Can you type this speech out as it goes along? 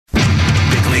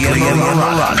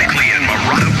Bickley&Marotta.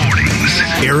 Bickley&Marotta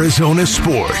Mornings. Arizona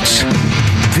Sports.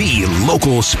 The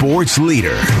local sports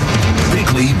leader.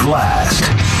 Bickley Blast.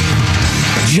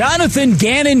 Jonathan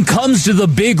Gannon comes to the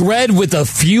Big Red with a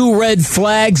few red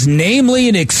flags, namely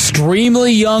an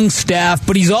extremely young staff,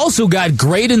 but he's also got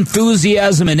great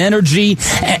enthusiasm and energy,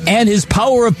 and his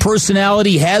power of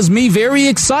personality has me very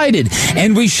excited.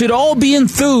 And we should all be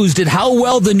enthused at how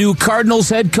well the new Cardinals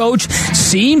head coach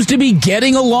seems to be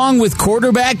getting along with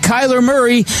quarterback Kyler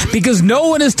Murray, because no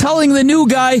one is telling the new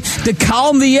guy to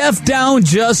calm the F down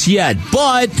just yet.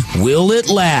 But will it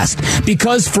last?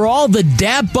 Because for all the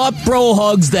dap-up bro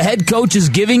hugs the head coach is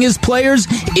giving his players,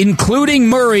 including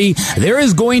Murray, there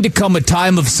is going to come a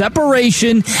time of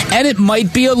separation, and it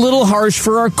might be a little harsh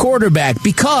for our quarterback,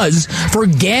 because for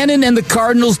Gannon and the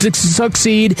Cardinals to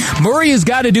succeed, Murray has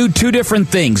got to do two different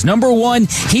things. Number one,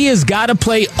 he has got to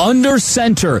play under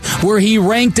center, where he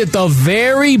ranked at the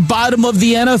very bottom of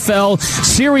the NFL,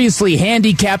 seriously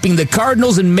handicapping the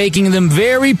Cardinals and making them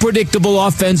very predictable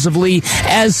offensively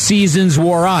as seasons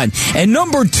wore on. And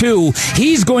number two,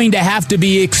 he's going to have to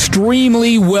be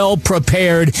extremely well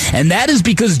prepared, and that is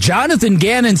because Jonathan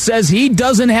Gannon says he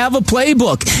doesn't have a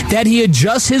playbook, that he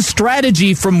adjusts his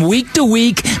strategy from week to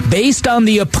week based on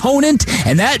the opponent,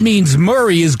 and that means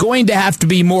Murray is going to have to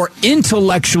be more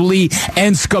intellectually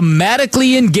and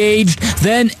schematically engaged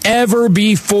than ever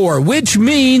before, which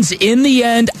means in the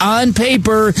end, on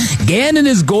paper, Gannon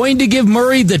is going to give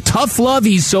Murray the tough love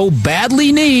he so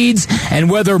badly needs,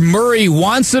 and whether Murray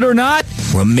wants it or not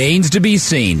remains to be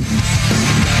seen.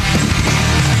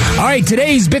 All right,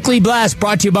 today's Bickley Blast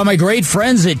brought to you by my great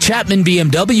friends at Chapman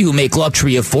BMW, who make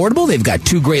luxury affordable. They've got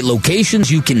two great locations.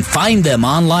 You can find them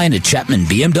online at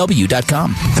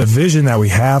chapmanbmw.com. The vision that we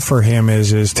have for him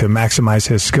is to maximize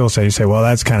his skill set. You say, well,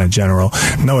 that's kind of general.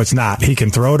 No, it's not. He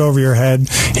can throw it over your head.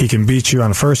 He can beat you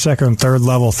on the first, second, and third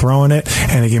level throwing it,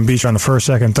 and he can beat you on the first,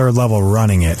 second, third level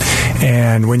running it.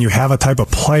 And when you have a type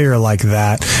of player like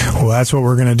that, well, that's what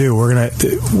we're going to do.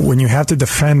 When you have to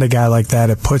defend a guy like that,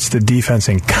 it puts the defense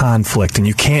in conflict, and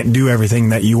you can't do everything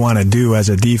that you want to do as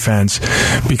a defense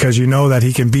because you know that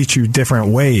he can beat you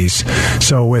different ways.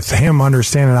 So with him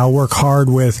understanding, I'll work hard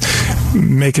with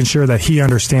making sure that he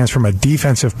understands from a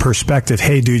defensive perspective,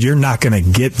 hey, dude, you're not going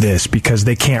to get this because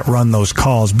they can't run those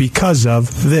calls because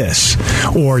of this.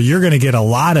 Or you're going to get a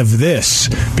lot of this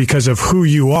because of who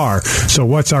you are. So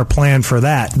what's our plan for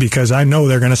that? Because I know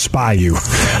they're going to spy you.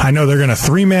 I know they're going to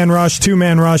 3-man rush,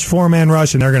 2-man rush, 4-man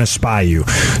rush, and they're going to spy you.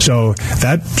 So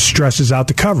that stresses out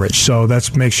the coverage. So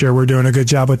let's make sure we're doing a good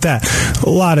job with that. A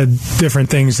lot of different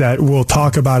things that we'll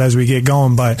talk about as we get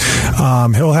going, but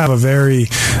he'll have a very,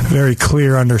 very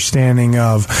clear understanding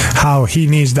of how he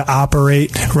needs to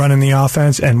operate running the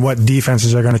offense and what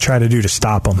defenses are going to try to do to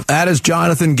stop him. That is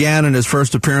Jonathan Gannon, his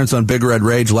first appearance on Big Red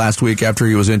Rage last week after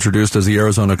he was introduced as the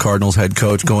Arizona Cardinals head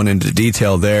coach, going into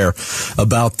detail there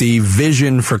about the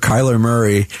vision for Kyler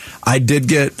Murray. I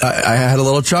had a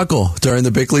little chuckle during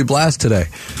the Bickley Blast today.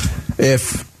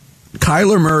 If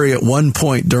Kyler Murray at one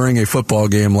point during a football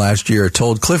game last year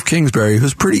told Cliff Kingsbury,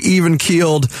 who's pretty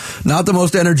even-keeled, not the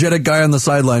most energetic guy on the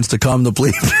sidelines, to calm the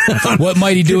bleep down. What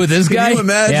might he do with this guy? Can you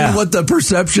imagine what the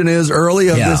perception is early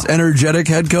of this energetic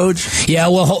head coach? Yeah,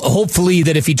 well, hopefully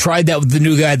that if he tried that with the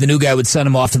new guy would send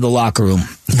him off to the locker room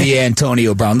via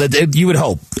Antonio Brown. You would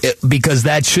hope, because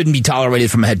that shouldn't be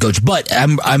tolerated from a head coach. But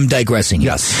I'm digressing.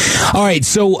 Yes. All right,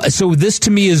 so this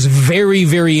to me is very,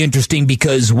 very interesting,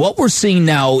 because what we're seeing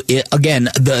now, again,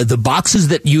 the boxes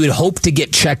that you would hope to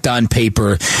get checked on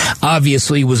paper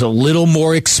obviously was a little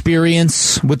more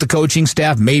experience with the coaching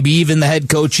staff, maybe even the head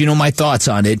coach. You know my thoughts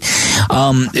on it.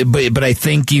 But I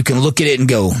think you can look at it and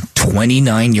go,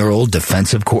 29-year-old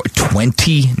defensive coordinator,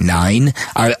 29?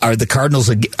 Are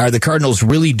the Cardinals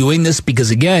really doing this?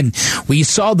 Because again, we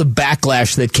saw the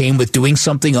backlash that came with doing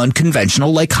something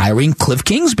unconventional like hiring Cliff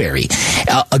Kingsbury,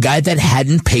 a guy that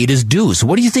hadn't paid his dues.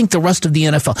 What do you think the rest of the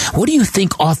NFL? What do you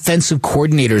think offensive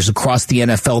coordinators across the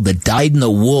NFL that dyed in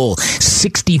the wool,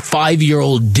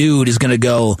 65-year-old dude is going to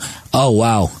go, oh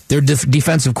wow, their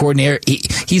defensive coordinator,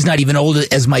 he's not even old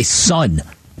as my son.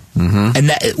 Mm-hmm.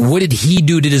 And what did he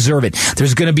do to deserve it?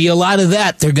 There's going to be a lot of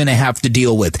that they're going to have to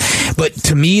deal with. But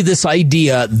to me, this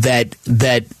idea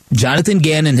that Jonathan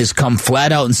Gannon has come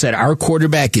flat out and said our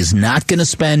quarterback is not going to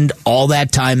spend all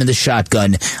that time in the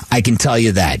shotgun, I can tell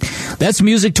you that. That's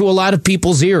music to a lot of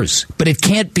people's ears. But he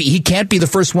can't be the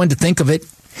first one to think of it.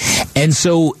 And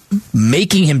so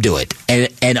making him do it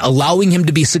and allowing him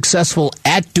to be successful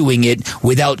at doing it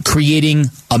without creating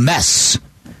a mess.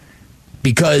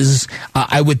 Because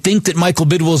I would think that Michael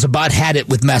Bidwell's about had it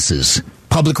with messes.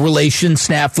 public relations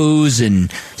snafus,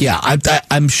 and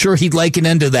I'm sure he'd like an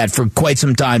end to that for quite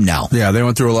some time now. Yeah, they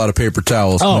went through a lot of paper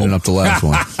towels cleaning up the last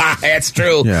one. That's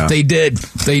true. Yeah. They did.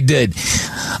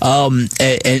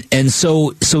 And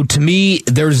so to me,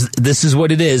 this is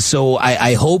what it is. So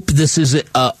I hope this is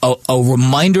a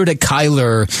reminder to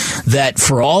Kyler that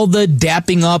for all the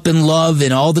dapping up and love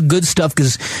and all the good stuff,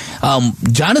 because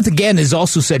Jonathan Gannon has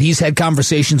also said he's had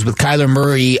conversations with Kyler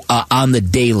Murray on the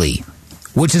daily,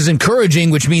 which is encouraging,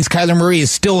 which means Kyler Murray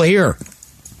is still here.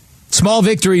 Small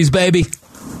victories, baby.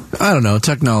 I don't know.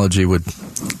 Technology would...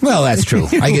 Well, that's true.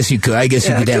 I guess you could. I guess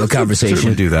you could have a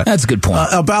conversation. Do that. That's a good point.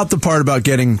 About the part about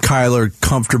getting Kyler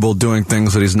comfortable doing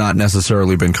things that he's not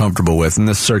necessarily been comfortable with, and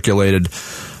this circulated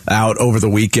out over the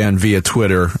weekend via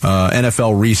Twitter.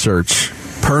 NFL research.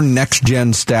 Per Next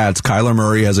Gen Stats, Kyler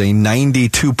Murray has a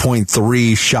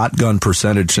 92.3 shotgun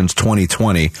percentage since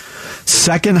 2020.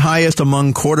 Second highest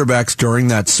among quarterbacks during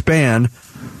that span,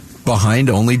 behind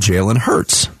only Jalen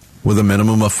Hurts, with a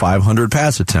minimum of 500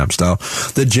 pass attempts. Now,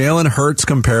 the Jalen Hurts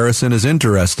comparison is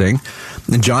interesting.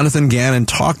 And Jonathan Gannon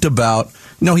talked about,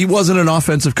 he wasn't an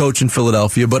offensive coach in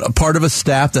Philadelphia, but a part of a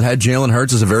staff that had Jalen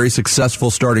Hurts as a very successful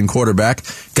starting quarterback,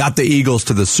 got the Eagles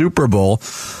to the Super Bowl.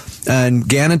 And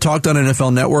Gannon talked on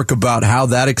NFL Network about how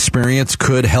that experience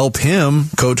could help him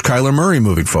coach Kyler Murray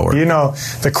moving forward.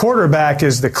 The quarterback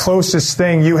is the closest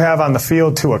thing you have on the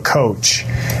field to a coach.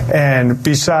 And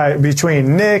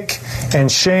between Nick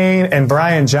and Shane and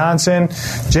Brian Johnson,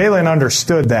 Jalen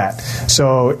understood that.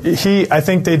 So I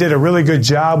think they did a really good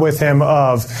job with him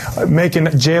of making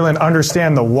Jalen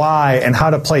understand the why and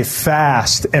how to play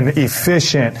fast and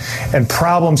efficient and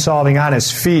problem solving on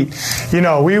his feet. We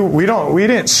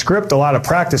didn't script a lot of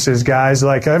practices, guys.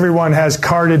 Like, everyone has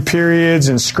carded periods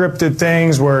and scripted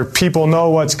things where people know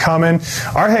what's coming.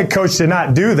 Our head coach did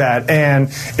not do that, and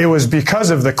it was because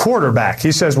of the quarterback.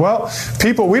 He says,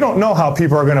 we don't know how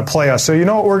people are going to play us, so you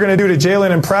know what we're going to do to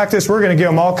Jalen in practice? We're going to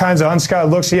give him all kinds of unscouted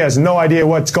looks. He has no idea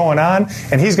what's going on,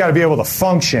 and he's got to be able to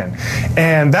function.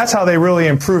 And that's how they really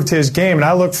improved his game, and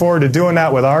I look forward to doing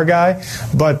that with our guy.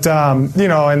 But,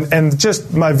 and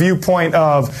just my viewpoint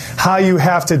of how you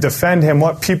have to defend him,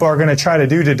 what people are going to try to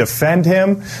do to defend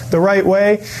him the right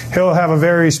way, he'll have a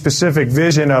very specific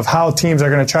vision of how teams are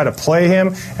going to try to play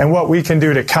him and what we can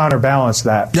do to counterbalance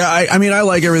that. Yeah, I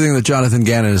like everything that Jonathan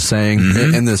Gannon is saying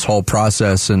in this whole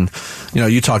process. And,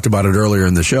 you talked about it earlier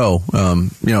in the show,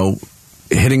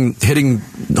 hitting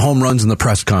home runs in the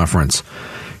press conference,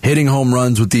 hitting home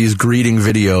runs with these greeting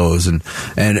videos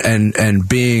and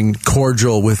being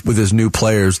cordial with his new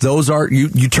players. Those are,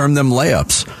 you term them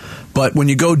layups. But when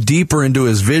you go deeper into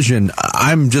his vision,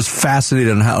 I'm just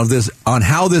fascinated on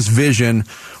how this vision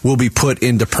will be put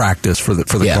into practice for the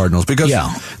Cardinals. Because,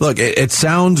 look, it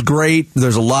sounds great.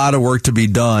 There's a lot of work to be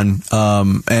done,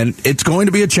 and it's going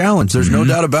to be a challenge. There's no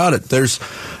doubt about it.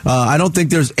 I don't think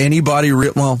there's anybody.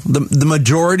 The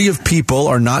majority of people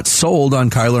are not sold on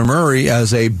Kyler Murray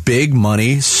as a big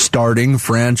money starting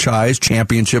franchise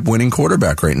championship winning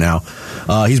quarterback right now.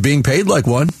 He's being paid like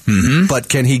one, but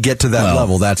can he get to that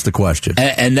level? That's the question.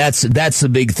 And that's the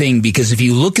big thing, because if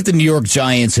you look at the New York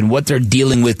Giants and what they're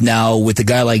dealing with now with a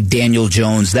guy like Daniel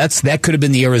Jones, that could have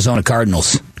been the Arizona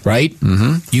Cardinals, right?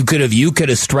 You could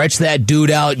have stretched that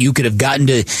dude out. You could have gotten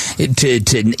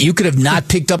you could have not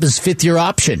picked up his fifth-year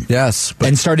option. Yes,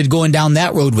 and started going down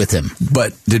that road with him.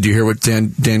 But did you hear what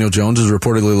Daniel Jones is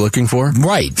reportedly looking for?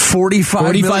 Right,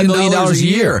 $45 million a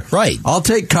year. Right, I'll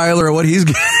take Kyler at what he's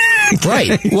getting.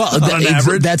 Right. Well,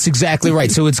 that's exactly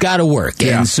right. So it's got to work.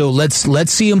 And so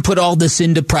let's see him put all this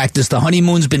into practice. The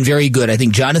honeymoon's been very good. I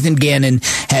think Jonathan Gannon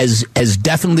has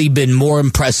definitely been more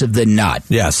impressive than not.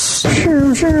 Yes.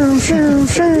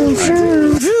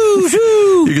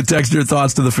 You can text your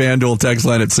thoughts to the FanDuel text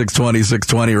line at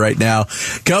 620-620 right now.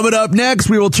 Coming up next,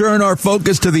 we will turn our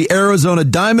focus to the Arizona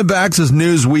Diamondbacks as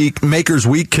Newsmakers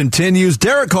Week continues.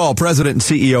 Derrick Hall, president and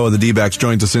CEO of the D-backs,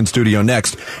 joins us in studio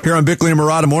next here on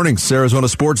Bickley&Marotta Mornings. Arizona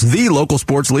Sports, the local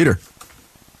sports leader.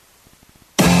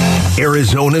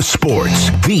 Arizona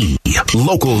Sports, the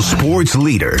local sports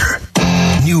leader.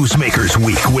 Newsmakers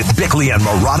Week with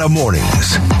Bickley&Marotta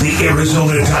Mornings. The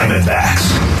Arizona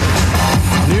Diamondbacks.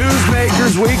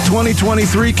 Newsmakers Week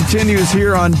 2023 continues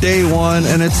here on day one,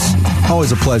 and it's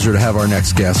always a pleasure to have our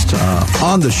next guest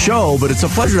on the show, but it's a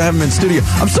pleasure to have him in studio.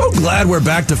 I'm so glad we're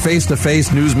back to face-to-face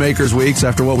Newsmakers Weeks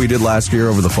after what we did last year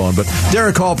over the phone. But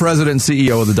Derrick Hall, president and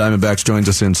CEO of the Diamondbacks, joins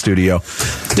us in studio.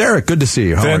 Derrick, good to see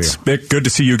you. How are you? Vic, good to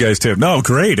see you guys too. No,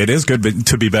 great. It is good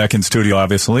to be back in studio,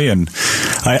 obviously, and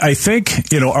I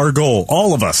think our goal,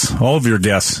 all of us, all of your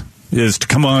guests, is to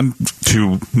come on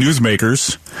to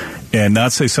Newsmakers and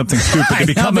not say something stupid to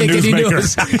become a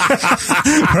newsmaker.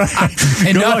 Right.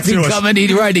 And not become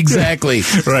any right, exactly.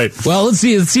 Right. Well, let's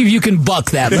see if you can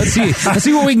buck that. Let's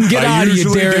see what we can get out of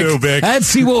you, Derrick. Let's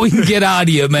see what we can get out of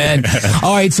you, man.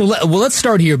 All right, so let's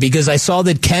start here because I saw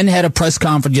that Ken had a press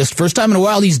conference just first time in a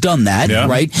while he's done that,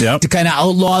 right? Yep. To kind of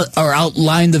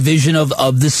outline the vision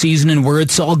of the season and where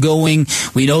it's all going.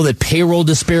 We know that payroll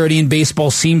disparity in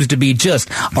baseball seems to be just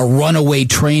a runaway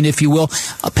train, if you will.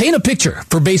 Paint a picture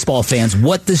for baseball fans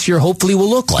what this year hopefully will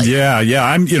look like. Yeah.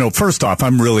 I'm, first off,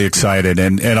 I'm really excited,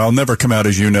 and I'll never come out,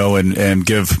 as you know, and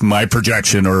give my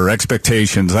projection or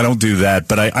expectations. I don't do that,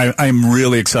 but I'm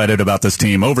really excited about this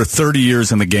team. Over 30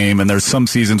 years in the game, and there's some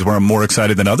seasons where I'm more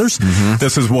excited than others. Mm-hmm.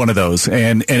 This is one of those,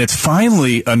 and it's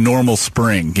finally a normal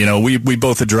spring. We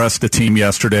both addressed the team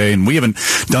yesterday, and we haven't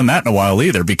done that in a while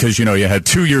either because, you had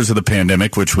 2 years of the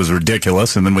pandemic, which was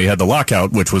ridiculous, and then we had the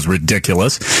lockout, which was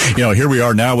ridiculous. Here we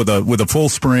are now with a full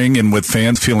spring and with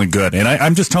fans feeling good. And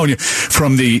I'm just telling you,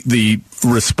 from the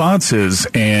responses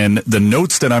and the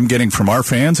notes that I'm getting from our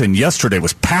fans, and yesterday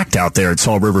was packed out there at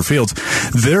Salt River Fields,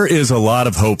 there is a lot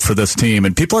of hope for this team,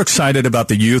 and people are excited about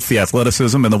the youth, the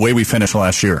athleticism, and the way we finished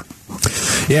last year.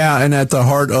 Yeah, and at the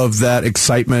heart of that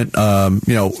excitement,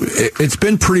 it's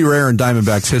been pretty rare in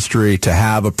Diamondbacks history to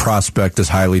have a prospect as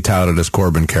highly touted as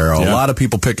Corbin Carroll. Yeah. A lot of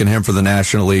people picking him for the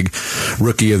National League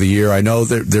Rookie of the Year. I know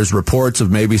there's reports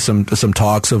of maybe some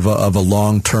talks of a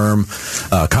long-term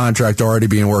contract already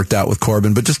being worked out with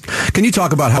Corbin, but just can you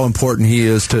talk about how important he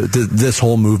is to this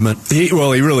whole movement? He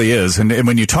really is, and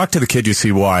when you talk to the kid, you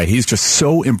see why. He's just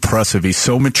so impressive. He's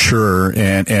so mature,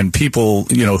 and people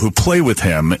who play with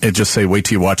him just say, wait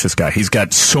till you watch this guy. He's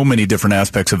got so many different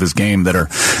aspects of his game that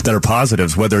are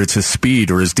positives, whether it's his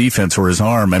speed or his defense or his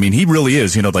arm. I mean, he really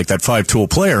is, like that five-tool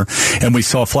player, and we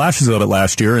saw flashes of it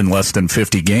last year in less than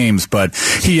 50 games, but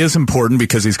he is important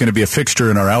because he's going to be a fixture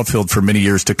in our outfield for many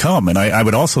years to come. And I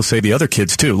would also say the other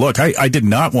kids too. Look, I did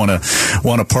not want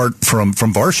to part from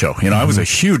Varsho. Mm-hmm. I was a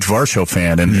huge Varsho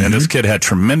fan, and this kid had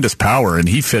tremendous power, and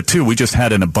he fit too. We just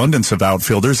had an abundance of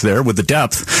outfielders there with the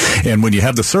depth, and when you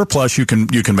have the surplus, you can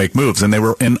make moves, and they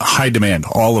were in high demand,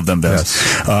 all of them, Vince.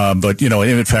 Yes. But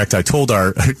in fact, I told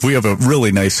we have a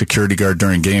really nice security guard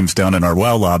during games down in our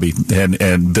WOW lobby,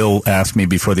 and Bill asked me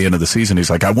before the end of the season, he's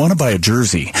like, I want to buy a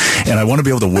jersey, and I want to be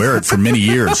able to wear it for many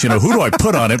years. Who do I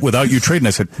put on it without you trading?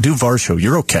 I said, do Varsho,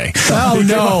 you're okay. Oh,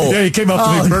 no. He came up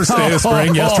to me first day of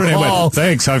spring yesterday and went,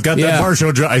 thanks, I've got that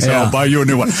Varsho jersey. I said, I'll buy you a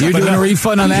new one. You're doing a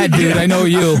refund on that, dude. I know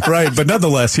you. Right, but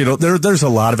nonetheless, there's a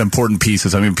lot of important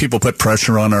pieces. I mean, people put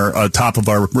pressure on our top of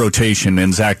our rotation,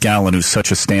 and Zach Gallen, who's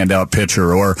such a standout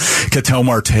pitcher, or Ketel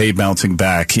Marte bouncing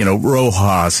back,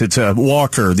 Rojas, it's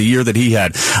Walker, the year that he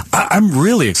had. I'm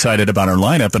really excited about our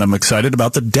lineup, and I'm excited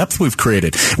about the depth we've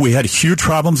created. We had huge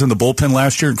problems in the bullpen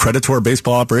last year, and credit to our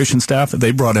baseball operations staff.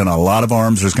 They brought in a lot of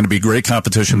arms. There's going to be great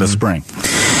competition this spring.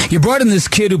 You brought in this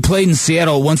kid who played in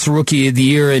Seattle, once a Rookie of the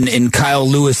Year, in Kyle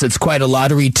Lewis. That's quite a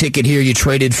lottery ticket here. You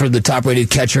traded for the top-rated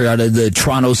catcher out of the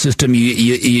Toronto system.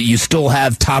 You still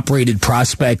have top-rated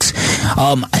prospects.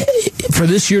 For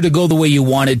this year to go the way you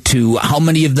wanted to, how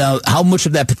much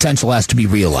of that potential has to be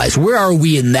realized? Where are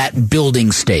we in that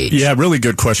building stage? Yeah, really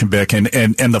good question, Bick. And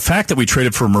the fact that we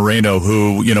traded for Moreno,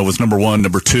 who was number 1,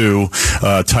 number 2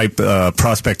 type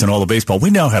prospect in all of baseball, we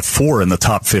now have 4 in the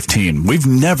top 15. We've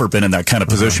never been in that kind of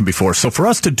position before. So for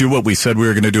us to do what we said we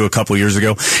were going to do a couple years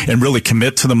ago and really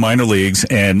commit to the minor leagues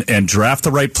and draft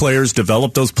the right players,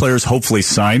 develop those players, hopefully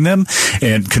sign them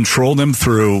and control them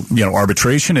through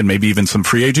arbitration and maybe even some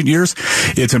free agent years,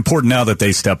 it's important now that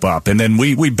they step up. And then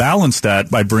we balance that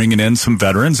by bringing in some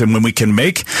veterans, and when we can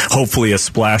make hopefully a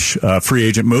splash free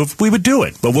agent move, we would do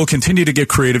it. But we'll continue to get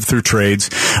creative through trades.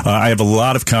 I have a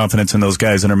lot of confidence in those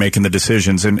guys that are making the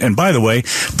decisions. And by the way,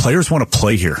 players want to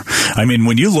play here. I mean,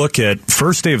 when you look at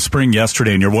first day of spring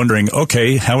yesterday and you're wondering,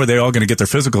 okay, how are they all going to get their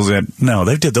physicals in? No,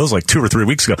 they did those like 2 or 3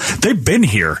 weeks ago. They've been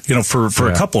here, for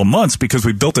a couple of months because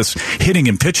we built this hitting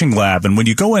and pitching lab. And when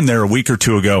you go in there a week or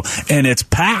two ago and it's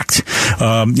packed,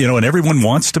 and everyone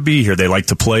wants to be here. They like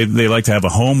to play. They like to have a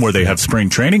home where they have spring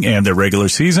training and their regular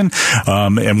season.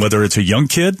 And whether it's a young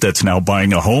kid that's now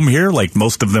buying a home here, like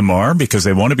most of them are because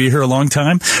they want to be here a long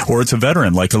time, or it's a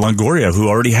veteran like a Longoria who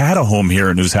already had a home here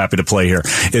and who's happy to play here.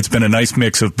 It's been a nice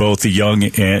mix of both the young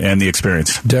and the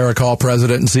experienced. Derrick Hall,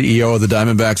 president and CEO of the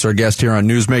Diamondbacks, our guest here on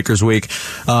Newsmakers Week.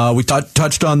 We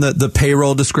touched on the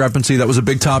payroll discrepancy. That was a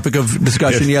big topic of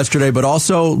discussion yesterday, but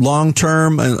also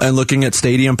long-term and timeline looking at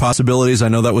stadium possibilities? I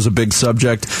know that was a big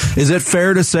subject. Is it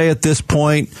fair to say at this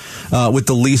point, with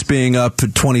the lease being up to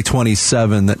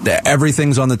 2027, that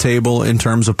everything's on the table in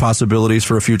terms of possibilities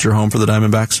for a future home for the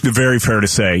Diamondbacks? Very fair to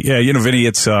say. Yeah, Vinny,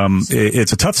 it's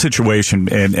a tough situation,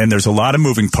 and there's a lot of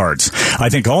moving parts. I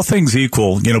think all things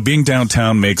equal, being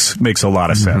downtown makes a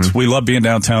lot of sense. We love being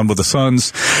downtown with the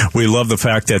Suns. We love the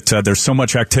fact that there's so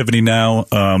much activity now,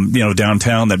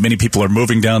 downtown, that many people are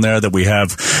moving down there, that we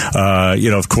have,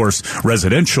 of course,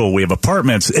 residential, we have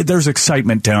apartments. There's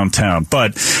excitement downtown.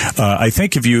 But I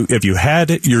think if you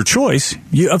had your choice,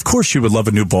 of course you would love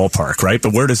a new ballpark, right?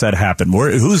 But where does that happen?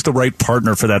 Who's the right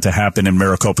partner for that to happen in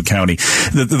Maricopa County?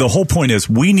 The whole point is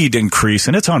we need to increase,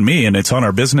 and it's on me and it's on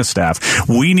our business staff,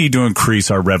 we need to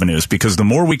increase our revenues, because the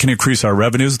more we can increase our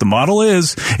revenues, the model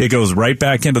is it goes right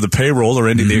back into the payroll or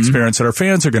into the experience that our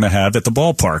fans are going to have at the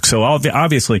ballpark. So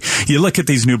obviously, you look at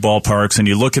these new ballparks and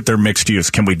you look at their mixed use.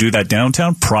 Can we do that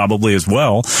downtown? Probably as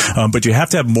well. But you have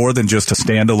to have more than just a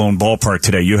standalone ballpark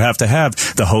today. You have to have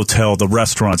the hotel, the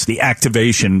restaurants, the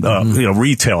activation,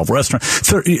 retail, restaurant,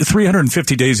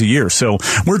 350 days a year. So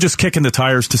we're just kicking the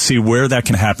tires to see where that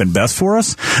can happen best for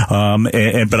us.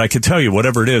 But I can tell you,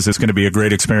 whatever it is, it's going to be a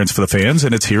great experience for the fans,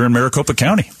 and it's here in Maricopa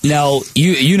County. Now,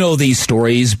 you know these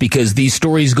stories, because these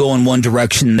stories go in one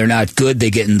direction, they're not good. They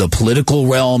get in the political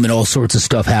realm and all sorts of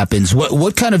stuff happens.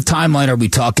 What kind of timeline are we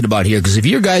talking about here? Because if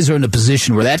your guys are in a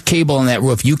position where that cable on that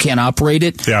roof, you can't operate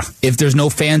it, if there's no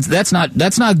fans, that's not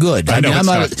good. I'm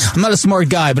not a smart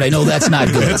guy, but I know that's not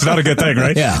good. It's not a good thing,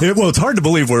 right? Yeah. It's hard to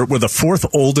believe we're the fourth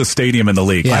oldest stadium in the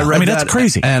league. Yeah. That's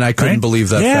crazy. And I couldn't believe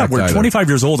that fact we're either. 25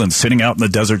 years old and sitting out in the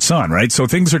desert sun, right? So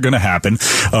things are going to happen.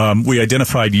 We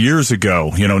identified years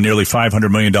ago, nearly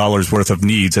 $500 million worth of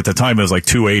needs. At the time, it was like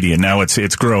 280, and now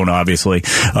it's grown, obviously.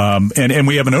 And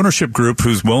we have an ownership group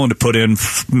who's willing to put in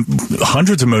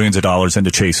hundreds of millions of dollars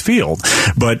into Chase Field.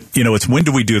 But, it's when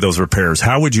do we do those repairs?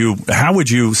 How would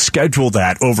you schedule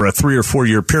that over a 3 or 4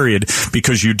 year period?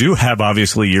 Because you do have,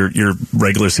 obviously, your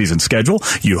regular season schedule.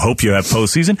 You hope you have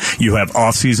postseason. You have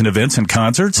off-season events and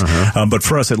concerts. But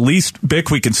for us, at least, Bick,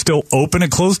 we can still open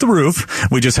and close the roof.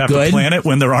 We just have to plan it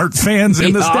when there aren't fans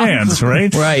in the stands,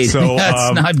 right? Right. So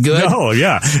that's not good. No,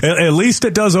 yeah. At least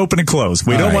it does open and close.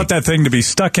 We don't want that thing to be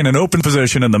stuck in an open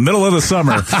position in the middle of the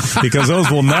summer, because those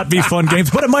will not be fun games,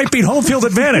 but it might be home field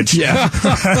advantage. Yeah.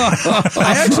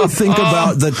 I actually think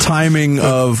about the timing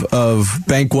of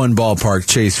Bank One Ballpark,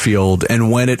 Chase Field,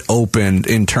 and when it opened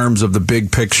in terms of the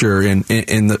big picture in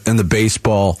the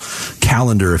baseball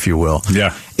calendar, if you will.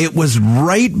 Yeah. It was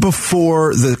right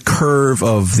before the curve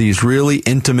of these really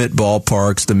intimate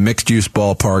ballparks, the mixed-use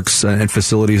ballparks and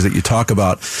facilities that you talk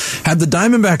about. Had the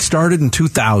Diamondbacks started in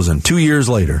 2000, 2 years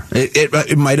later,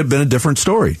 it might have been a different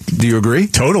story. Do you agree?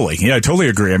 Totally. Yeah, I totally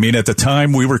agree. I mean, at the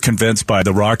time, we were convinced by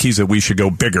the Rockies that we should go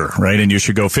bigger, right? And you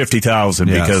should go 50,000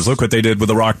 because look what they did with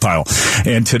the rock pile.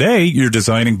 And today, you're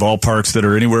designing ballparks that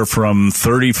are anywhere from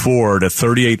 34 to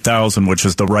 38,000, which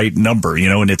is the right number,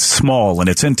 and it's small and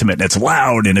it's intimate and it's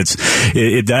loud. And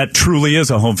that truly is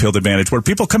a home field advantage, where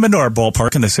people come into our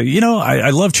ballpark and they say, I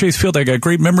love Chase Field. I got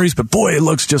great memories, but boy, it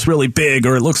looks just really big,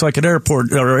 or it looks like an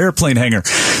airport or airplane hangar.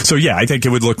 So yeah, I think it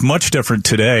would look much different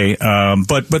today.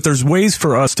 But there's ways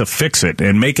for us to fix it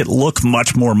and make it look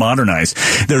much more modernized.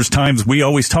 There's times we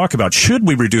always talk about, should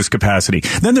we reduce capacity?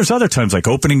 Then there's other times like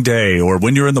opening day, or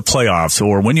when you're in the playoffs,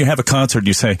 or when you have a concert,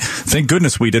 you say, thank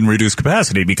goodness we didn't reduce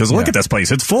capacity, because look at this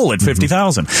place. It's full at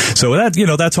 50,000. So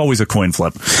that's always a coin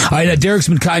flip. All right, Derrick's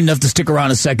been kind enough to stick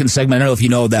around a second segment. I don't know if you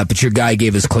know that, but your guy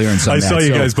gave us clearance on that. I saw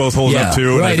you guys both holding up,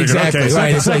 too. Right, exactly.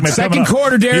 Right. It's like second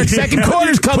quarter, Derrick. Second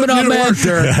quarter's coming up, man.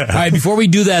 All right, before we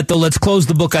do that, though, let's close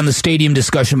the book on the stadium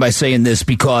discussion by saying this,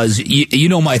 because you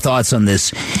know my thoughts on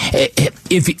this.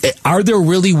 Are there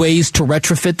really ways to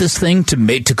retrofit this thing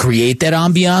to create that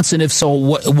ambiance? And if so,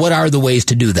 what are the ways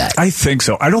to do that? I think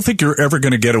so. I don't think you're ever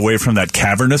going to get away from that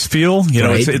cavernous feel.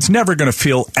 It's never going to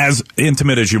feel as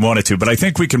intimate as you want it to, but I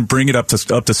think we can bring it up to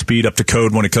speed, up to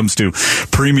code when it comes to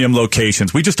premium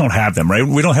locations. We just don't have them, right?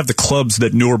 We don't have the clubs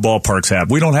that newer ballparks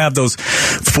have. We don't have those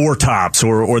four tops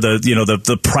or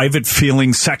the private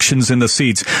feeling sections in the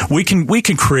seats. We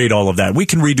can create all of that. We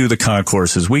can redo the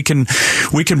concourses. We can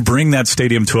bring that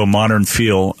stadium to a modern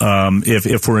feel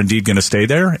if we're indeed going to stay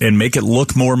there, and make it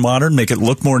look more modern, make it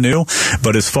look more new.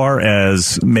 But as far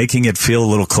as making it feel a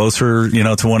little closer,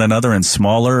 to one another and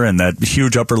smaller, and that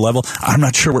huge upper level, I'm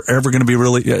not sure we're ever going to be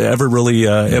really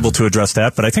able to address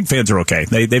that. But I think fans are okay.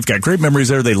 They've got great memories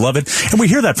there. They love it, and we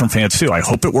hear that from fans too. I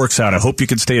hope it works out. I hope you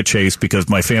can stay at Chase, because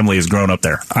my family has grown up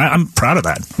there. I'm proud of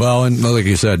that. Well, and like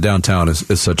you said, downtown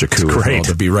is such a coup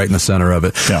to be right in the center of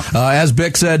it. Yeah. As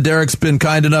Bick said, Derrick's been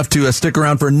kind enough to stick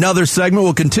around for another segment.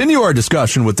 We'll continue our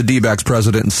discussion with the D-backs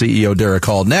president and CEO, Derrick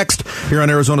Hall, next here on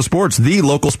Arizona Sports, the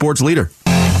local sports leader.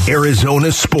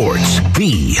 Arizona Sports,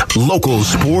 the local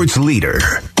sports leader.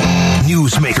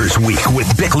 Newsmakers Week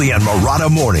with Bickley&Marotta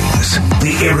mornings.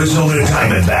 The Arizona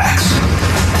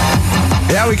Diamondbacks.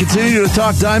 Yeah, we continue to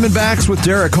talk Diamondbacks with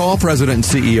Derrick Hall, president and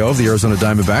CEO of the Arizona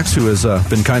Diamondbacks, who has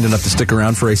been kind enough to stick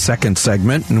around for a second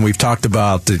segment. And we've talked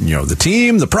about the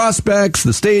team, the prospects,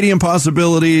 the stadium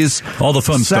possibilities, all the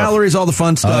fun salaries, stuff. all the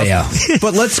fun stuff. Oh, yeah.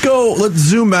 But let's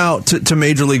zoom out to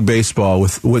Major League Baseball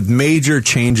with major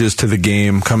changes to the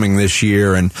game coming this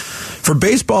year. And for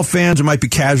baseball fans, it might be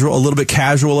a little bit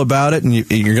casual about it, and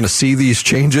you're going to see these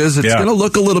changes. It's going to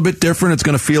look a little bit different. It's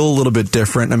going to feel a little bit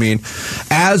different. I mean,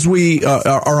 as we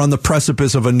are on the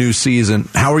precipice of a new season,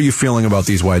 how are you feeling about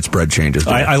these widespread changes?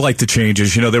 I like the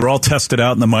changes. They were all tested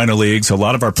out in the minor leagues. A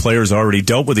lot of our players already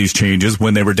dealt with these changes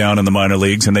when they were down in the minor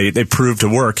leagues, and they proved to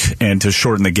work and to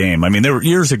shorten the game. I mean, there were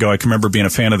years ago, I can remember being a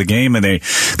fan of the game, and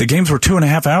the games were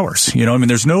 2.5 hours.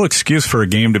 There's no excuse for a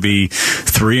game to be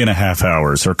 3.5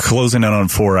 hours or closing in on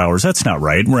 4 hours. That's not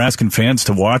right. We're asking fans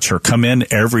to watch or come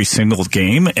in every single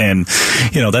game, and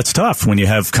that's tough when you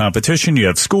have competition, you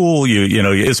have school,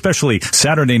 especially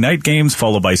Saturday night games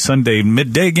followed by Sunday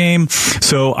midday game.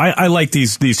 So I like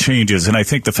these changes, and I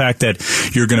think the fact that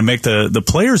you're going to make the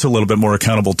players a little bit more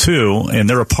accountable too, and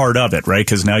they're a part of it, right?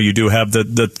 Because now you do have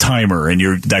the timer, and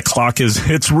that clock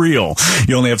it's real.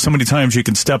 You only have so many times you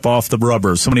can step off the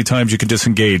rubber, so many times you can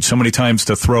disengage, so many times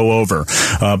to throw over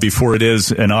before it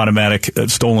is an automatic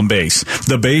stolen base.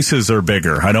 The bases are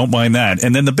bigger. I don't mind that.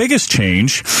 And then the biggest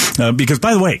change, because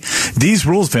by the way, these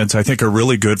rules, Vince, I think are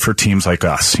really good for teams like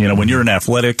us. When you're an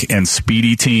athletic and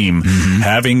speedy team,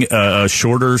 having a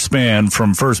shorter span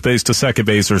from first base to second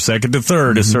base or second to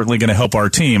third is certainly going to help our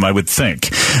team, I would think.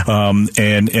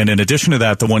 And in addition to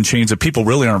that, the one change that people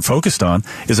really aren't focused on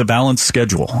is a balanced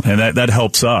schedule. And that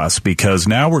helps us, because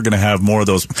now we're going to have more of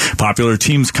those popular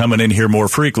teams coming in here more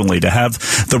frequently. To have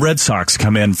the Red Sox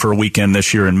come in for a weekend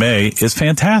this year in May is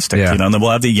fantastic. Yeah. And then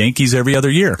we'll have the Yankees every other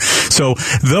year. So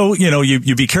though,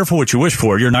 you be careful what you wish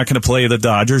for. You're not going to play the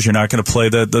Dodgers. You're not going to play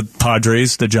the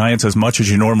Padres, the Giants as much as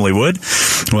you normally would.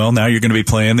 Well, now you're going to be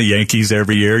pplaying the Yankees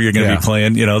every year. You're going to be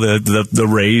playing, the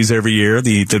Rays every year,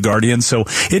 the Guardians. So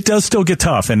it does still get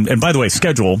tough. And by the way,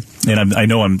 schedule, and I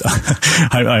know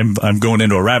I'm going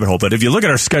into a rabbit hole, but if you look at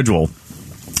our schedule,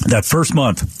 that first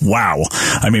month, wow.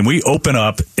 I mean, we open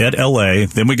up at L.A.,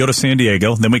 then we go to San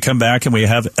Diego, then we come back and we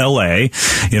have L.A.,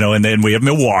 and then we have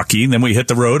Milwaukee, then we hit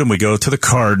the road and we go to the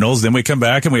Cardinals, then we come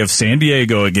back and we have San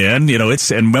Diego again,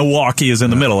 and Milwaukee is in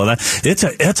the middle of that. It's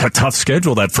a tough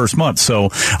schedule that first month. So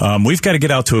we've got to get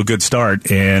out to a good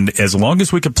start, and as long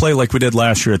as we could play like we did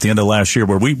last year at the end of last year,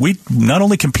 where we not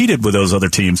only competed with those other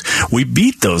teams, we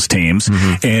beat those teams,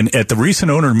 and at the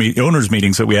recent owners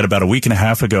meetings that we had about a week and a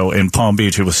half ago in Palm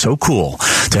Beach, it was so cool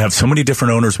to have so many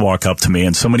different owners walk up to me,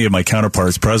 and so many of my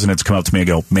counterparts, presidents, come up to me and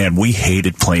go, man, we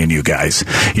hated playing you guys.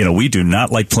 We do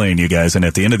not like playing you guys, and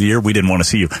at the end of the year, we didn't want to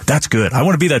see you. That's good. I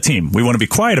want to be that team. We want to be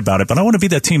quiet about it, but I want to be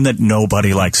that team that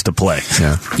nobody likes to play.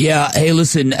 Yeah. Hey,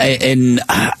 listen, and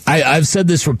I've said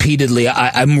this repeatedly.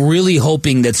 I'm really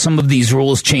hoping that some of these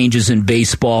rules changes in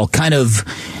baseball kind of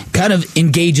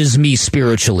engages me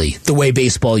spiritually the way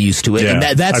baseball used to. Yeah,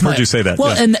 and that's I've heard you say that.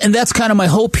 Well, yeah. and that's kind of my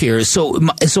hope here. So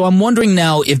I'm wondering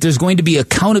now if there's going to be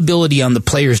accountability on the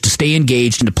players to stay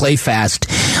engaged and to play fast.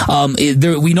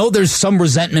 We know there's some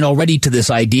resentment already to this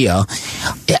idea.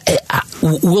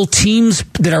 Will teams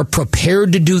that are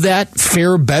prepared to do that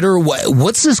fare better?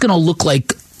 What's this going to look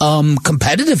like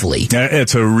competitively?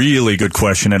 It's a really good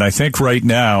question, and I think right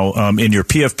now in your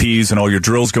PFPs and all your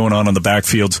drills going on the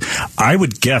backfields, I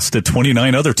would guess that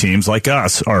 29 other teams like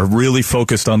us are really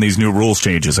focused on these new rules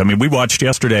changes. I mean, we watched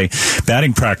yesterday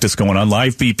batting practice going on,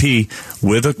 live BP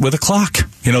with a clock.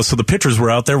 So the pitchers were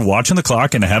out there watching the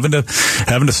clock and having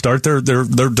to start their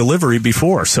delivery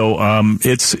before. So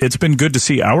it's been good to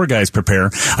see our guys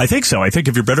prepare. I think so. I think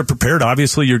if you're better prepared,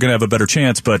 obviously you're going to have a better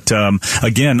chance. But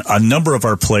again, a number of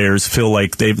our players feel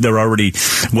like they're already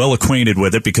well acquainted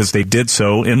with it because they did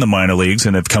so in the minor leagues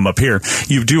and have come up here.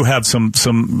 You do have some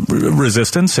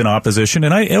resistance and opposition,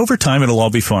 and over time it'll all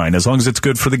be fine as long as it's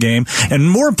good for the game, and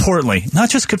more importantly,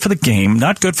 not just good for the game,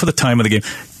 not good for the time of the game,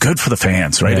 good for the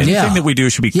fans, right? Anything that we do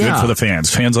should be good for the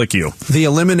fans like you. The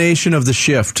elimination of the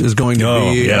shift is going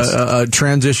to be a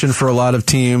transition for a lot of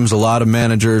teams, a lot of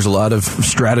managers, a lot of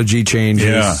strategy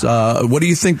changes. Yeah. What do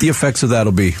you think the effects of that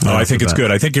will be? I think it's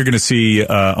good. I think you're going to see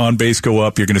on base go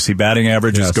up. You're going to see batting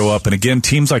averages go up. And again,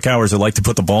 teams like ours that like to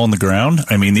put the ball on the ground,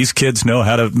 I mean, these kids know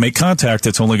how to make contact.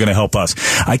 It's only going to help us.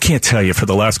 I can't tell you, for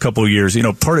the last couple of years,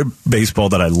 part of baseball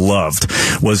that I loved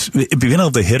was being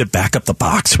able to hit it back up the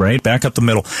box, right? Back up the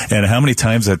middle. And how many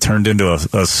times that turned into a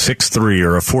 6-3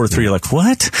 or a 4-3. You're like,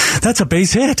 what? That's a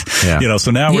base hit. Yeah.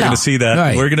 So now we're going to see that.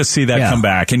 Right. We're going to see that come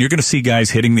back. And you're going to see guys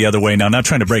hitting the other way. Now, not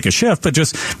trying to break a shift, but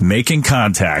just making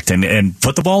contact and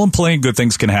put the ball in play and good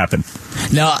things can happen.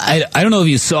 Now, I don't know if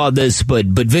you saw this, but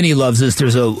Vinny loves this.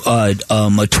 There's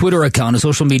a Twitter account, a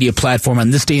social media platform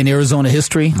on This Day in Arizona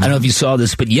History. I don't know if you saw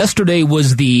this, but yesterday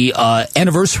was the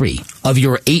anniversary of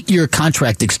your 8-year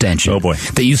contract extension. Oh, boy.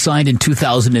 That you signed in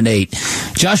 2008.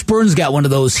 Josh Burns got one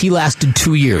of those. He lasted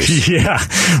 2 years. Yeah.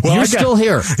 Well, You're still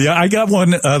here. Yeah, I got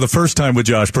one the first time with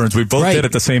Josh Burns. We both did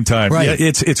at the same time. Right.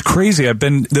 Yeah, it's crazy.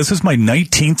 This is my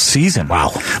 19th season.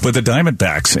 Wow. With the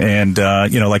Diamondbacks. And,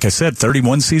 like I said,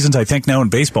 31 seasons, I think, now in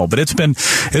baseball. But it's been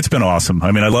awesome.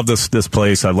 I mean, I love this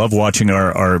place. I love watching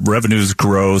our revenues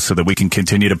grow so that we can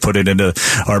continue to put it into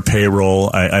our payroll.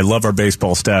 I love our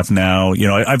baseball staff now.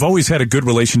 I've always had a good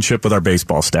relationship with our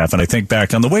baseball staff. And I think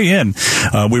back on the way in,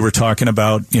 we were talking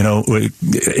about,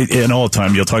 and all the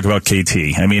time you'll talk about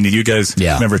KT. I mean, you guys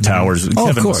remember Towers. Oh,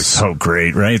 Kevin of course. was so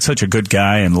great, right? Such a good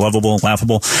guy and lovable,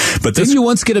 laughable. But didn't you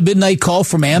once get a midnight call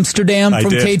from Amsterdam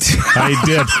from KT? I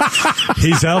did.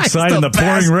 He's outside in the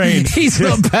pouring rain. He's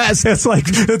the best. It's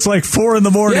like 4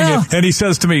 a.m, and he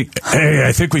says to me, "Hey,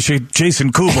 I think we should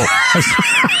Jason Kubel."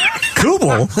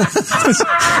 Kubel?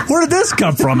 Where did this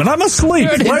come from? And I'm asleep.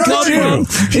 Where did it come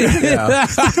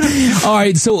from? All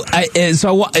right, so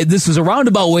this is a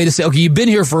roundabout way to say, okay, you've been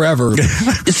here forever.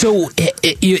 So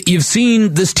you've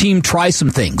seen this team try some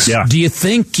things. Yeah. Do you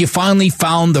think you finally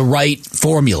found the right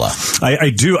formula? I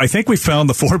do. I think we found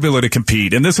the formula to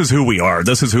compete, and this is who we are.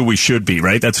 This is who we should be,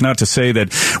 right? That's not to say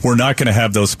that we're not going to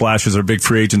have those splashes or big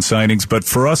free agent signings, but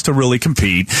for us to really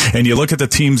compete, and you look at the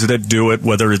teams that do it,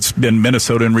 whether it's been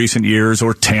Minnesota in recent years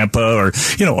or Tampa or,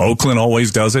 Oakland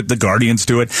always does it. The Guardians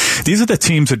do it. These are the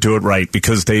teams that do it right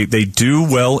because they do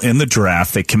well in the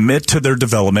draft. They commit to their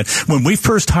development. When we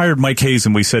first hired Mike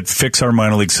Hazen, we said, fix our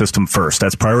minor league system first.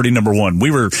 That's priority number 1.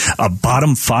 We were a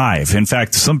bottom 5. In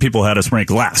fact, some people had us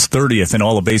ranked last, 30th in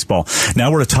all of baseball.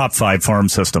 Now we're a top 5 farm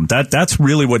system. That's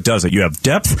really what does it. You have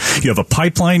depth. You have a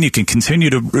pipeline. You can continue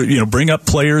to bring up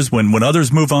players when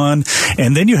others move on.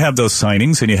 And then you have those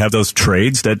signings and you have those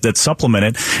trades that supplement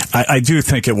it. I do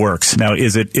think it works. Now,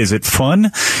 is it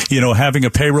fun? Having a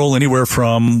payroll anywhere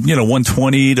from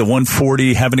 120 to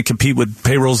 140, having to compete with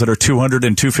payrolls that are 200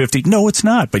 and 250? No, it's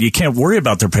not. But you can't worry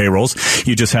about their payrolls.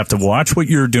 You just have to watch what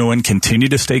you're doing, continue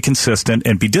to stay consistent,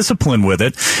 and be disciplined with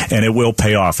it, and it will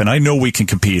pay off. And I know we can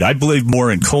compete. I believe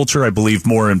more in culture. I believe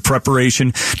more in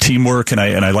preparation, teamwork, and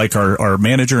I like our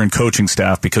manager and coaching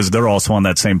staff because they're also on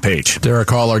that same page. Derrick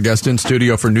Hall, our guest in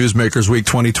studio for Newsmakers Week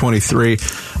 2023.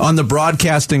 On the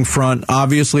broadcasting front,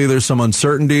 obviously there's some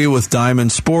uncertainty with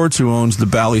Diamond Sports, who owns the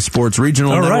Bally Sports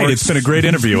Regional Network. All right, it's been a great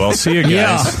interview. I'll see you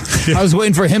guys. I was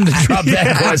waiting for him to drop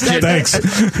that question. Thanks.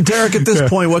 Derrick, at this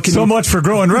point, what can so much for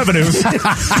growing revenues.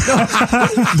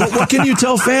 But what can you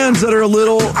tell fans that are a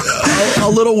little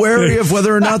wary of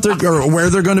whether or not where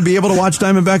they're going to be able to watch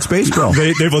Diamondbacks baseball?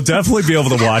 They will definitely be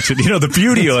able to watch it. The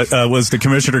beauty was the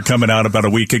commissioner coming out about a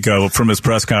week ago from his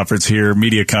press conference here,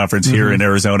 media conference here in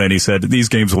Arizona, and he said these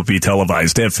games will be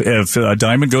televised. If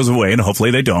Diamond goes away, and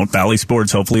hopefully they don't, Bally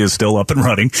Sports hopefully is still up and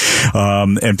running,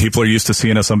 and people are used to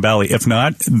seeing us on Bally. If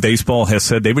not, baseball has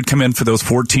said they would come in for those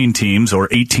 14 teams, or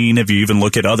 18 if you even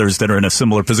look at others that are in a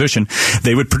similar position.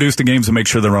 They would produce the games and make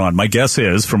sure they're on. My guess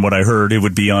is, from what I heard, it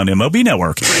would be on MLB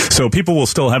Network. So people will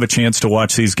still have a chance to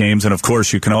watch these games, and of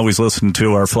course, you can always listen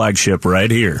to our flagship right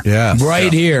here. Yeah.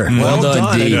 Right here. Well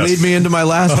done. Yes. Lead me into my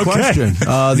last question.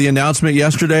 The announcement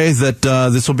yesterday that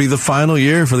this will be the final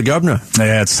year for the governor.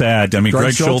 Yeah, it's sad. I mean,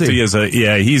 Greg Schulte is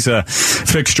he's a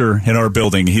fixture in our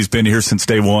building. He's been here since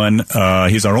day one.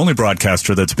 He's our only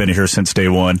broadcaster that's been here since day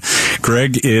one.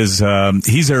 Greg is,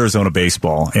 he's Arizona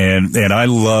baseball, and I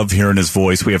love hearing his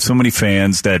voice. We have so many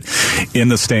fans that in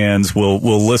the stands will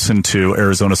listen to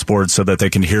Arizona sports so that they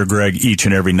can hear Greg each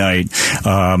and every night.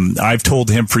 I've told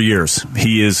him for years,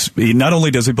 he not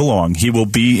only does he belong, he will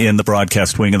be in the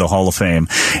broadcast wing of the Hall of Fame,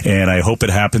 and I hope it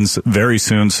happens very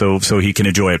soon so he can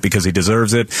enjoy it because he deserves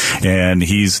deserves it, and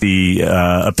he's the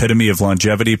epitome of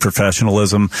longevity,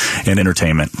 professionalism, and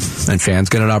entertainment. And fans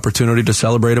get an opportunity to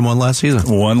celebrate him one last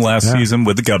season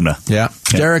with the governor. Yeah.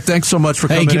 Derrick, thanks so much for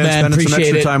coming in, spending some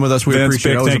extra time with us. We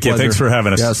appreciate it. Thank you. Thanks for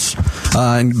having us. Yes.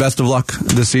 And best of luck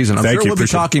this season. I'm sure we'll be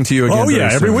talking to you again. Oh, yeah,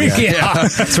 every week. Yeah.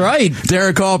 That's right.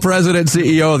 Derrick Hall, President and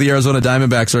CEO of the Arizona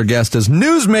Diamondbacks, our guest as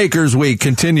Newsmakers Week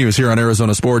continues here on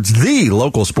Arizona Sports, the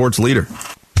local sports leader.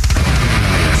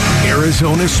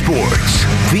 Arizona Sports,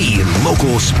 the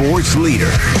local sports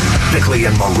leader.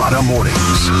 Bickley&Marotta Mornings.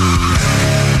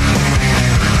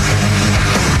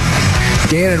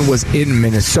 Gannon was in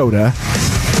Minnesota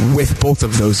with both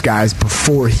of those guys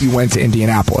before he went to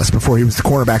Indianapolis, before he was the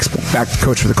cornerback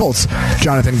coach for the Colts.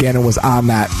 Jonathan Gannon was on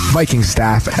that Vikings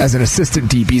staff as an assistant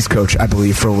DB's coach, I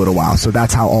believe, for a little while. So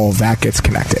that's how all of that gets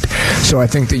connected. So I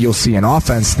think that you'll see an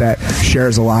offense that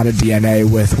shares a lot of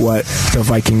DNA with what the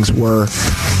Vikings were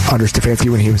under Stefanski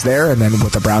when he was there, and then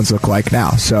what the Browns look like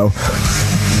now. So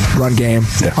run game,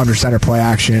 under center play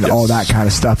action, all that kind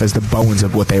of stuff as the bones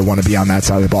of what they want to be on that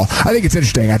side of the ball. I think it's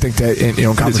interesting. I think that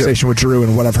in conversation with Drew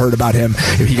and what I've heard about him,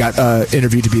 he got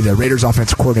interviewed to be the Raiders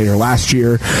offensive coordinator last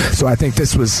year. So I think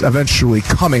this was eventually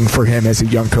coming for him as a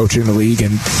young coach in the league,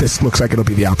 and this looks like it'll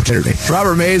be the opportunity.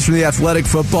 Robert Mays from the Athletic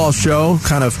Football Show,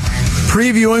 kind of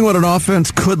previewing what an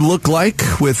offense could look like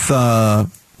with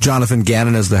Jonathan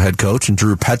Gannon as the head coach and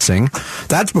Drew Petzing.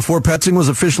 That's before Petzing was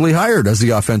officially hired as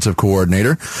the offensive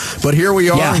coordinator. But here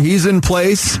we are. Yeah. He's in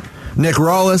place. Nick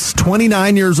Rawlis,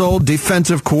 29 years old,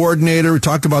 defensive coordinator. We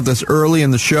talked about this early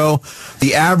in the show.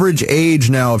 The average age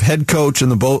now of head coach and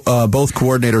the both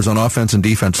coordinators on offense and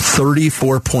defense,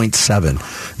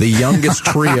 34.7. The youngest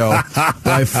trio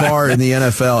by far in the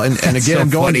NFL. And again,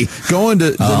 so going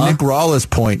to the Nick Rawlis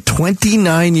point,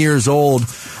 29 years old.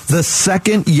 The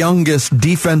second youngest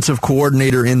defensive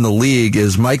coordinator in the league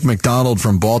is Mike McDonald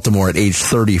from Baltimore at age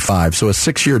 35. So a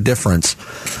 6-year difference.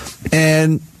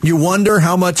 And you wonder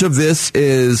how much of this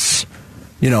is,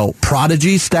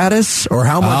 prodigy status, or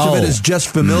how much of it is just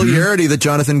familiarity that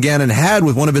Jonathan Gannon had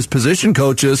with one of his position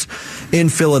coaches in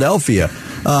Philadelphia.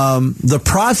 The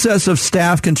process of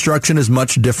staff construction is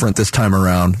much different this time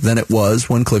around than it was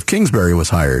when Cliff Kingsbury was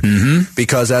hired.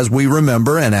 Because as we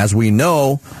remember and as we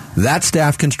know, that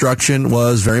staff construction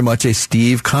was very much a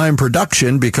Steve Keim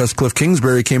production because Cliff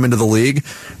Kingsbury came into the league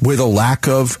with a lack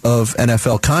of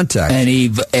NFL contact.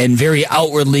 And very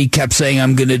outwardly kept saying,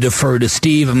 I'm going to defer to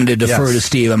Steve, I'm going to defer to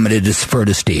Steve, I'm going to defer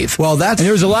to Steve. Well, and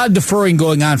there was a lot of deferring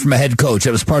going on from a head coach.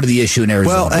 That was part of the issue in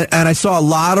Arizona. Well, and I saw a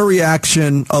lot of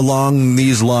reaction along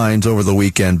these lines over the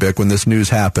weekend, Bick, when this news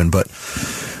happened. But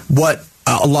what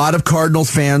a lot of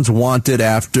Cardinals fans wanted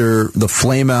after the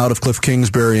flame out of Cliff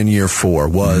Kingsbury in year 4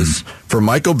 was for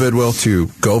Michael Bidwill to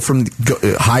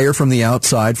hire from the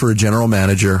outside for a general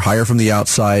manager, hire from the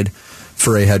outside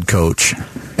for a head coach,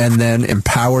 and then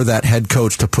empower that head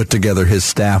coach to put together his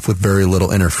staff with very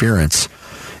little interference.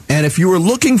 And if you were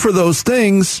looking for those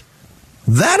things,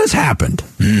 that has happened.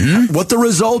 What the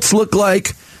results look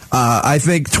like, I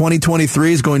think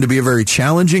 2023 is going to be a very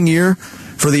challenging year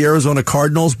for the Arizona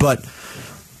Cardinals, but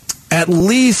at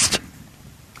least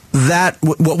that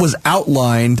what was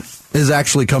outlined has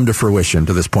actually come to fruition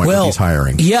to this point with he's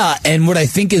hiring. Yeah, and what I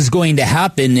think is going to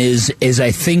happen is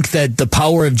I think that the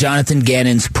power of Jonathan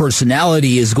Gannon's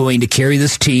personality is going to carry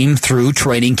this team through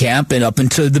training camp and up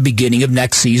until the beginning of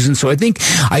next season. So I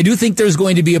do think there's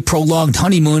going to be a prolonged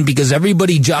honeymoon because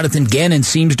everybody Jonathan Gannon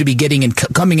seems to be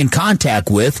coming in contact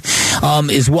with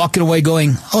is walking away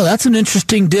going, oh, that's an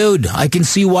interesting dude. I can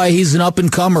see why he's an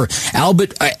up-and-comer.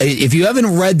 If you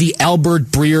haven't read the Albert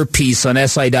Breer piece on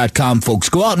SI.com, folks,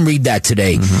 go out and read that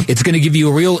today. It's going to give you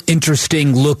a real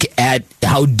interesting look at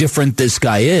how different this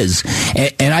guy is.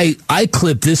 And I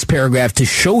clipped this paragraph to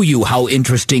show you how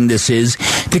interesting this is,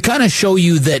 to kind of show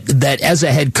you that as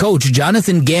a head coach,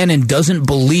 Jonathan Gannon doesn't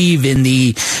believe in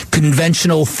the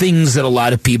conventional things that a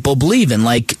lot of people believe in.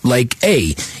 Like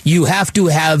you have to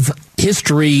have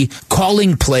history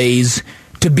calling plays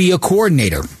to be a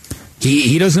coordinator.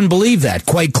 He doesn't believe that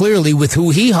quite clearly with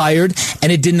who he hired,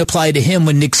 and it didn't apply to him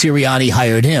when Nick Sirianni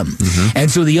hired him.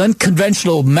 And so the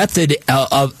unconventional method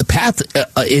path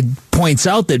it points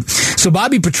out that so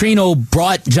Bobby Petrino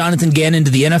brought Jonathan Gannon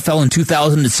to the NFL in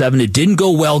 2007. It didn't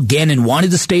go well. Gannon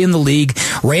wanted to stay in the league.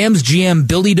 Rams GM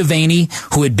Billy Devaney,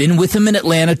 who had been with him in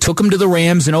Atlanta, took him to the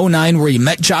Rams in 2009 where he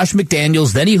met Josh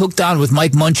McDaniels. Then he hooked on with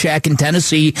Mike Munchak in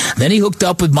Tennessee. Then he hooked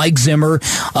up with Mike Zimmer.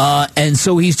 And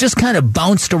so he's just kind of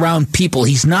bounced around people.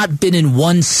 He's not been in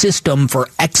one system for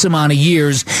X amount of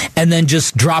years and then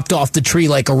just dropped off the tree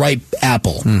like a ripe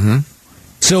apple.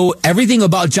 So everything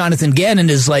about Jonathan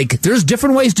Gannon is like, there's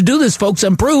different ways to do this, folks.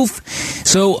 I'm proof.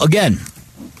 So again,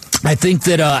 I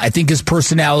think his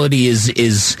personality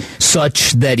is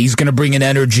such that he's going to bring an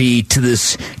energy to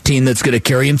this team that's going to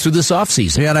carry him through this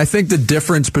offseason. Yeah, and I think the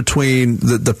difference between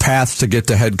the paths to get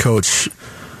to head coach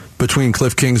between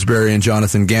Cliff Kingsbury and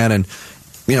Jonathan Gannon,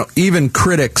 even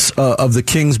critics of the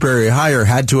Kingsbury hire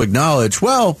had to acknowledge,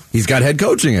 well, he's got head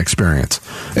coaching experience.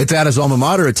 It's at his alma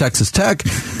mater at Texas Tech,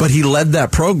 but he led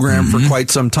that program for quite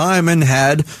some time and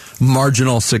had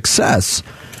marginal success.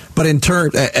 But in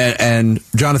turn, and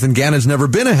Jonathan Gannon's never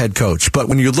been a head coach. But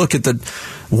when you look at the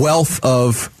wealth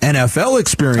of NFL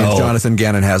experience Jonathan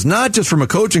Gannon has, not just from a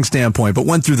coaching standpoint, but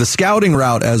went through the scouting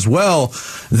route as well,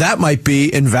 that might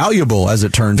be invaluable, as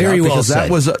it turns out. Because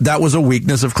that was a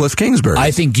weakness of Cliff Kingsbury.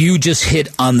 I think you just hit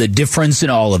on the difference in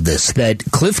all of this. That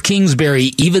Cliff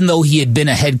Kingsbury, even though he had been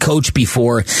a head coach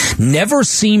before, never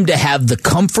seemed to have the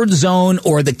comfort zone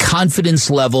or the confidence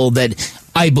level that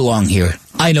I belong here.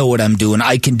 I know what I'm doing.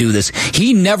 I can do this.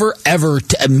 He never, ever,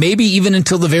 maybe even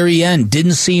until the very end,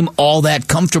 didn't seem all that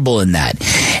comfortable in that.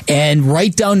 And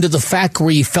right down to the fact where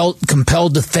he felt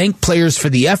compelled to thank players for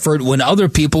the effort when other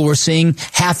people were seeing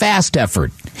half-assed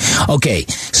effort. Okay,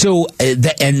 so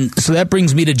that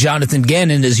brings me to Jonathan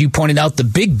Gannon. As you pointed out, the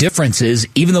big difference is,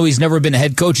 even though he's never been a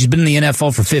head coach, he's been in the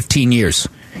NFL for 15 years.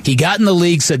 He got in the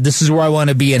league, said, this is where I want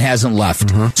to be, and hasn't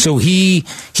left. So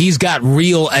he's got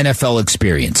real NFL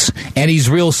experience, and he's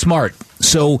real smart.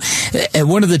 So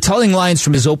one of the telling lines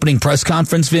from his opening press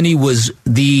conference, Vinny, was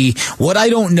what I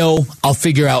don't know, I'll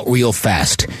figure out real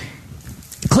fast.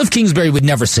 Cliff Kingsbury would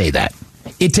never say that.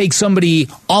 It takes somebody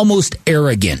almost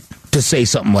arrogant to say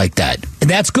something like that. And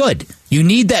that's good. You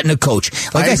need that in a coach.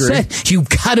 Like I said, you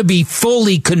got to be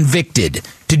fully convicted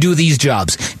to do these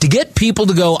jobs. To get people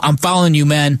to go, I'm following you,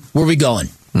 man. Where are we going?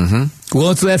 Going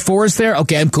through that forest there?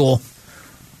 Okay, I'm cool.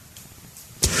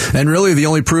 And really, the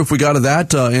only proof we got of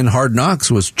that in Hard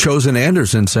Knocks was Chosen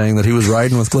Anderson saying that he was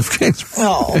riding with Cliff Kingsbury.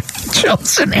 Oh,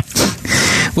 Chosen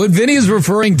Anderson. What Vinny is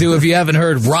referring to, if you haven't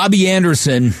heard, Robbie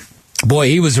Anderson, boy,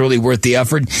 he was really worth the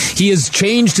effort. He has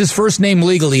changed his first name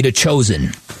legally to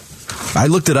Chosen. I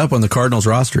looked it up on the Cardinals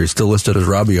roster. He's still listed as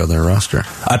Robbie on their roster.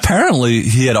 Apparently,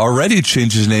 he had already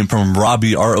changed his name from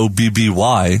Robbie,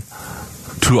 R-O-B-B-Y,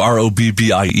 to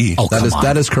R-O-B-B-I-E. Oh,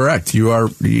 that is correct.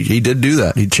 He did do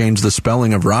that. He changed the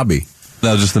spelling of Robbie.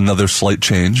 That was just another slight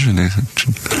change.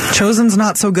 Chosen's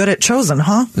not so good at chosen,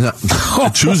 huh? Yeah.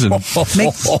 Chosen.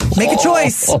 Make a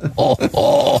choice.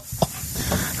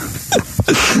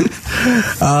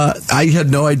 I had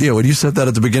no idea. When you said that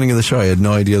at the beginning of the show, I had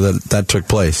no idea that took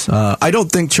place. I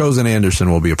don't think Chosen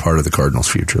Anderson will be a part of the Cardinals'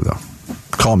 future, though.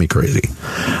 Call me crazy.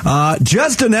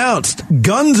 Just announced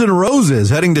Guns N' Roses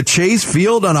heading to Chase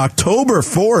Field on October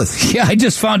 4th. Yeah, I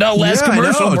just found out last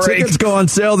commercial break. Tickets go on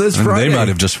sale this Friday. They might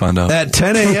have just found out. At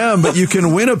 10 a.m., but you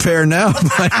can win a pair now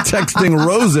by texting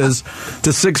ROSES to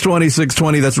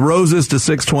 620-620. That's ROSES to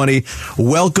 620.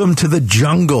 Welcome to the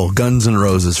jungle, Guns N'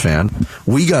 Roses fan.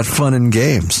 We got fun and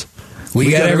games. We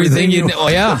got everything you know. Oh,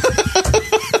 yeah.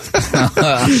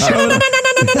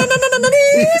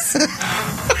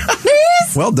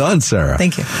 Well done, Sarah.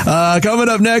 Thank you. Coming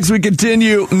up next, we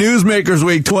continue Newsmakers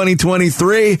Week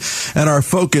 2023, and our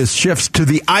focus shifts to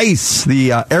the ice.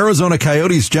 The Arizona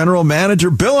Coyotes general manager,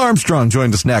 Bill Armstrong,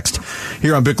 joined us next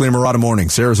here on Bickley and Marotta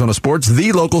Mornings. Arizona Sports,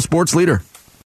 the local sports leader.